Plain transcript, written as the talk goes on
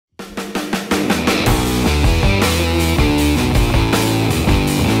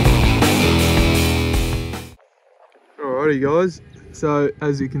Alrighty guys, so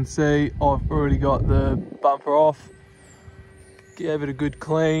as you can see, I've already got the bumper off, gave it a good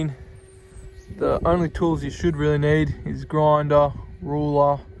clean. The only tools you should really need is grinder,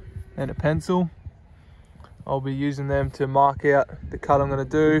 ruler and a pencil. I'll be using them to mark out the cut I'm going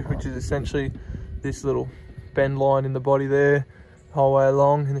to do, which is essentially this little bend line in the body there, the whole way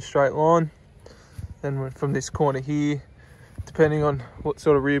along in a straight line. Then from this corner here, depending on what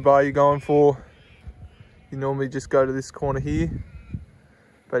sort of rear bar you're going for, you normally just go to this corner here.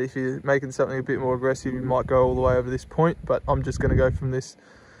 But if you're making something a bit more aggressive, you might go all the way over this point. But I'm just going to go from this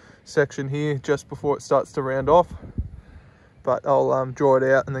section here just before it starts to round off. But I'll draw it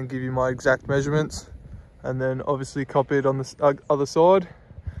out and then give you my exact measurements. And then obviously copy it on the other side.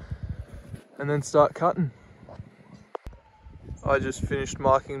 And then start cutting. I just finished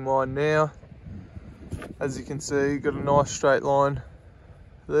marking mine now. As you can see, got a nice straight line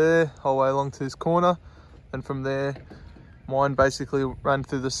there, whole way along to this corner. And from there, mine basically ran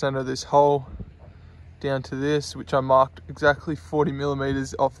through the center of this hole down to this, which I marked exactly 40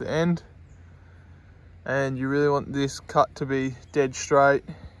 millimeters off the end. And you really want this cut to be dead straight,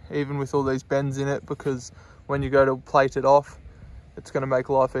 even with all these bends in it, because when you go to plate it off, it's going to make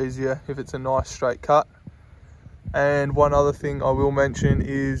life easier if it's a nice straight cut. And one other thing I will mention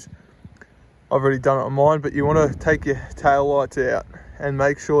is, I've already done it on mine, but you want to take your tail lights out and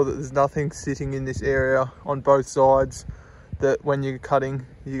make sure that there's nothing sitting in this area on both sides that when you're cutting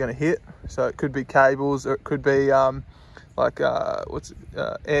you're going to hit. So it could be cables, or it could be air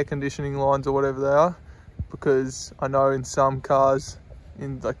conditioning lines or whatever they are, because I know in some cars,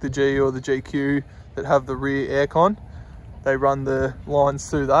 in like the G or the GQ that have the rear aircon, they run the lines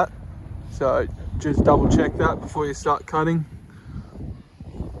through that. So just double check that before you start cutting,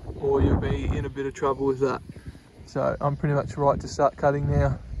 or you'll be in a bit of trouble with that. So I'm pretty much right to start cutting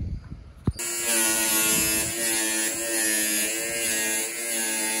now.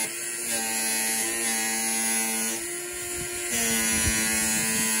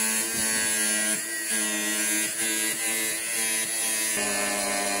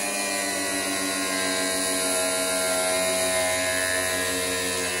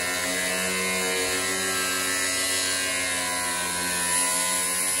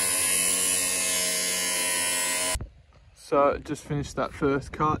 So just finished that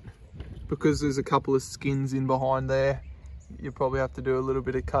first cut. Because there's a couple of skins in behind there, you probably have to do a little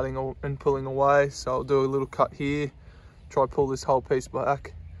bit of cutting and pulling away. So I'll do a little cut here, try pull this whole piece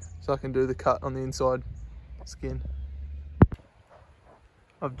back so I can do the cut on the inside skin.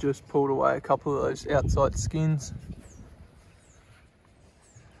 I've just pulled away a couple of those outside skins.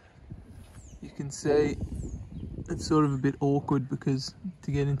 You can see it's sort of a bit awkward, because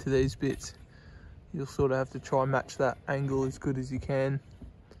to get into these bits, you'll sort of have to try and match that angle as good as you can.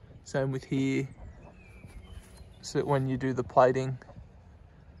 Same with here, so that when you do the plating,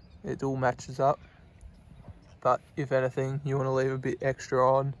 it all matches up. But if anything, you want to leave a bit extra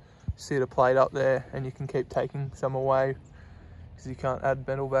on, sit a plate up there, and you can keep taking some away, because you can't add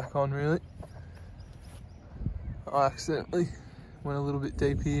metal back on really. I accidentally went a little bit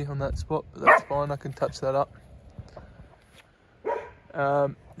deep here on that spot, but that's fine, I can touch that up.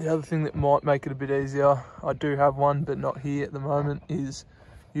 The other thing that might make it a bit easier, I do have one but not here at the moment, is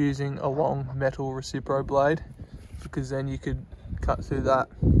using a long metal Recipro blade, because then you could cut through that,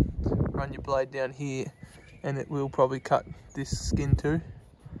 run your blade down here, and it will probably cut this skin too.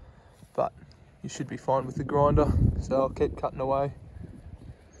 But you should be fine with the grinder, so I'll keep cutting away.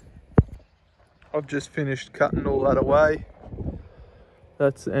 I've just finished cutting all that away.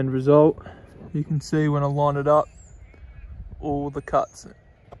 That's the end result. You can see when I line it up, all the cuts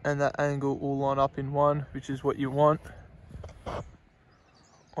and that angle all line up in one, which is what you want.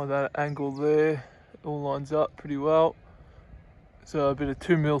 On that angle there, it all lines up pretty well. So a bit of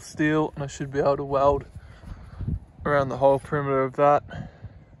 2mm steel, and I should be able to weld around the whole perimeter of that.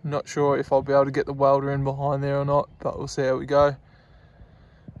 Not sure if I'll be able to get the welder in behind there or not, but we'll see how we go.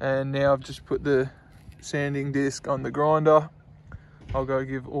 And now I've just put the sanding disc on the grinder. I'll go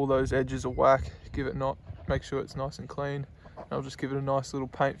give all those edges a whack, make sure it's nice and clean. I'll just give it a nice little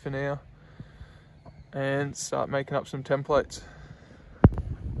paint for now and start making up some templates.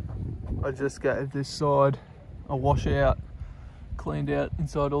 I just gave this side a wash out, cleaned out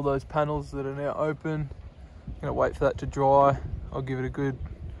inside all those panels that are now open. I'm gonna wait for that to dry. I'll give it a good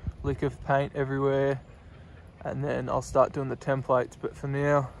lick of paint everywhere, and then I'll start doing the templates. But for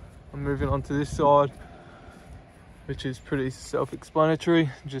now, I'm moving on to this side, which is pretty self-explanatory.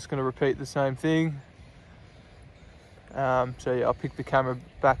 I'm just gonna repeat the same thing. So yeah, I'll pick the camera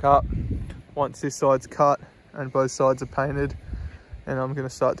back up once this side's cut and both sides are painted, and I'm going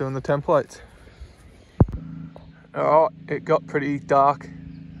to start doing the templates. Alright, it got pretty dark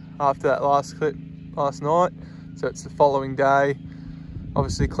after that last clip last night, so it's the following day.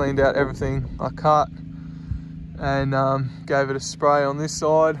 Obviously cleaned out everything I cut and gave it a spray on this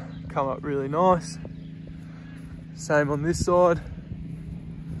side, come up really nice. Same on this side,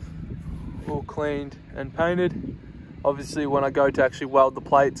 all cleaned and painted. Obviously when I go to actually weld the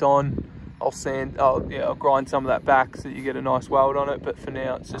plates on, I'll grind some of that back so you get a nice weld on it, but for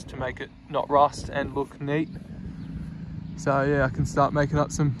now it's just to make it not rust and look neat. So yeah, I can start making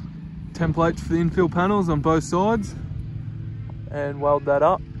up some templates for the infill panels on both sides and weld that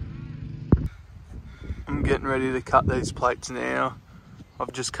up. I'm getting ready to cut these plates now.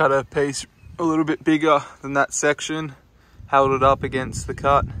 I've just cut a piece a little bit bigger than that section, held it up against the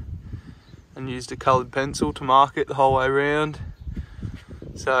cut and used a coloured pencil to mark it the whole way around.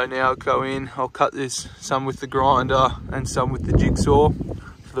 So now I'll go in, I'll cut this some with the grinder and some with the jigsaw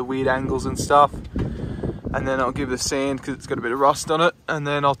for the weird angles and stuff. And then I'll give it a sand because it's got a bit of rust on it, and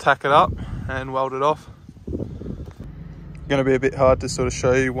then I'll tack it up and weld it off. Going to be a bit hard to sort of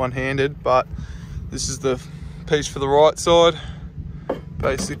show you one-handed, but this is the piece for the right side.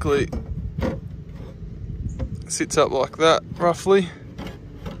 Basically sits up like that roughly.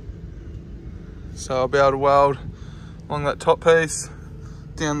 So I'll be able to weld along that top piece,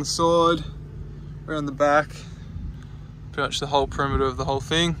 down the side, around the back, pretty much the whole perimeter of the whole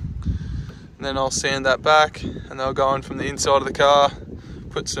thing. And then I'll sand that back, and then I'll go in from the inside of the car,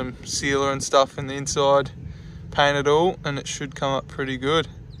 put some sealer and stuff in the inside, paint it all, and it should come up pretty good.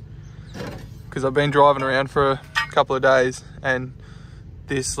 Because I've been driving around for a couple of days and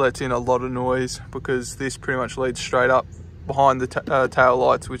this lets in a lot of noise, because this pretty much leads straight up behind the tail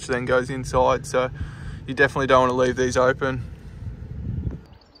lights, which then goes inside, so you definitely don't want to leave these open.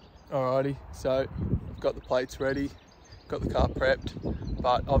 Alrighty, so I've got the plates ready, got the car prepped,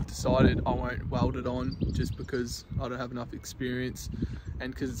 but I've decided I won't weld it on just because I don't have enough experience,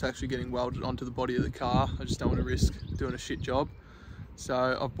 and because it's actually getting welded onto the body of the car, I just don't want to risk doing a shit job.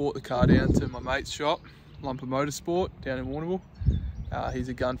 So I've brought the car down to my mate's shop, Lumper Motorsport, down in Warrnambool. He's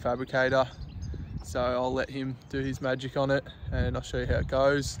a gun fabricator, so I'll let him do his magic on it and I'll show you how it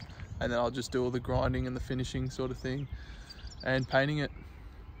goes, and then I'll just do all the grinding and the finishing sort of thing and painting it.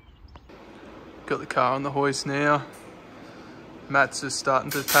 Got the car on the hoist now. Matt's just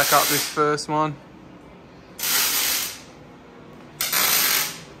starting to tack up this first one.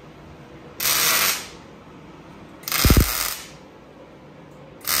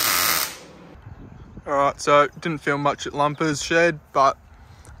 Alright, so didn't film much at Lumper's shed, but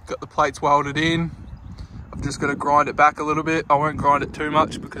got the plates welded in. I've just got to grind it back a little bit. I won't grind it too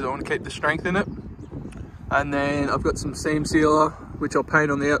much because I want to keep the strength in it. And then I've got some seam sealer, which I'll paint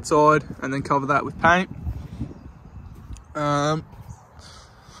on the outside and then cover that with paint.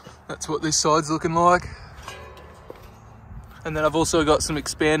 That's what this side's looking like. And then I've also got some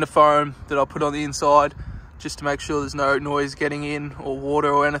expander foam that I'll put on the inside just to make sure there's no noise getting in or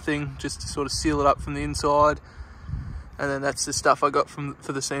water or anything, just to sort of seal it up from the inside. And then that's the stuff I got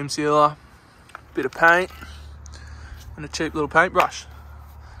for the seam sealer. Bit of paint and a cheap little paintbrush.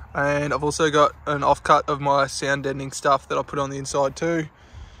 And I've also got an offcut of my sound deadening stuff that I'll put on the inside too.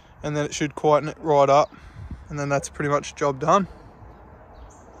 And then it should quieten it right up. And then that's pretty much job done.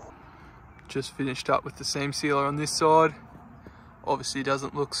 Just finished up with the seam sealer on this side. Obviously it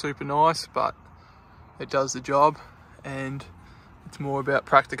doesn't look super nice, but it does the job. And it's more about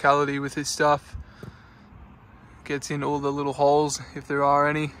practicality with this stuff. Gets in all the little holes, if there are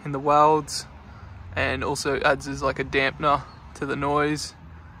any, in the welds. And also adds as like a dampener to the noise.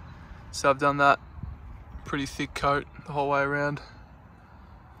 So I've done that pretty thick coat the whole way around,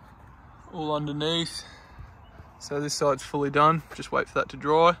 all underneath. So this side's fully done, just wait for that to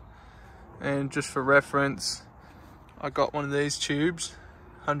dry. And just for reference, I got one of these tubes,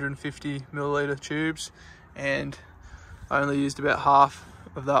 150 milliliter tubes, and I only used about half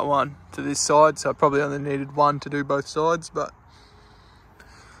of that one to this side, so I probably only needed one to do both sides, but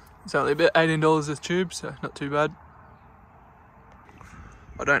it's only about $18 a tube, so not too bad.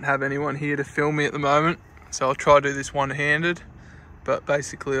 I don't have anyone here to film me at the moment, so I'll try to do this one-handed, but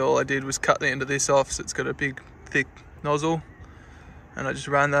basically all I did was cut the end of this off so it's got a big thick nozzle, and I just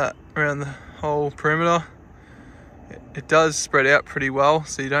ran that around the whole perimeter. It does spread out pretty well,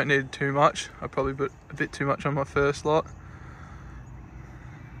 so you don't need too much. I probably put a bit too much on my first lot.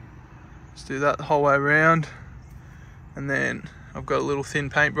 Just do that the whole way around, and then I've got a little thin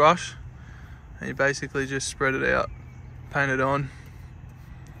paintbrush, and you basically just spread it out, paint it on.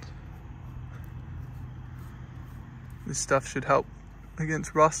 This stuff should help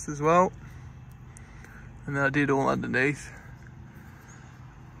against rust as well. And then I did all underneath.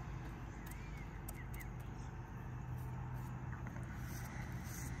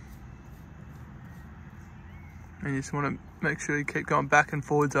 and you just want to make sure you keep going back and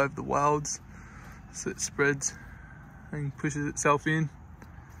forwards over the welds so it spreads and pushes itself in.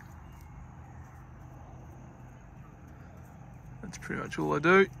 That's pretty much all I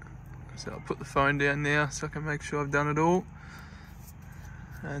do. So I'll put the phone down now so I can make sure I've done it all.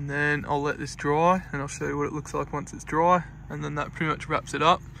 And then I'll let this dry and I'll show you what it looks like once it's dry, and then that pretty much wraps it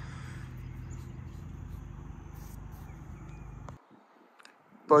up.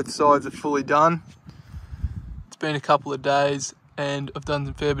 Both sides are fully done. It's been a couple of days and I've done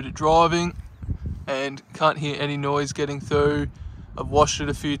a fair bit of driving and can't hear any noise getting through. I've washed it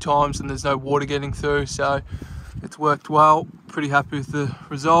a few times and there's no water getting through, so it's worked well. Pretty happy with the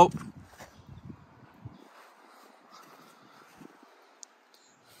result.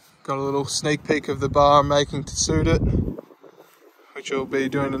 Got a little sneak peek of the bar I'm making to suit it, which I'll be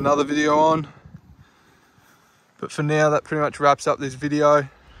doing another video on. But for now, that pretty much wraps up this video.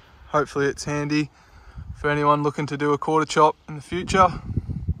 Hopefully it's handy for anyone looking to do a quarter chop in the future.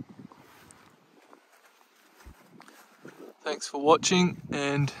 Thanks for watching,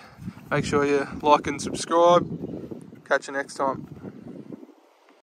 and make sure you like and subscribe. Catch you next time.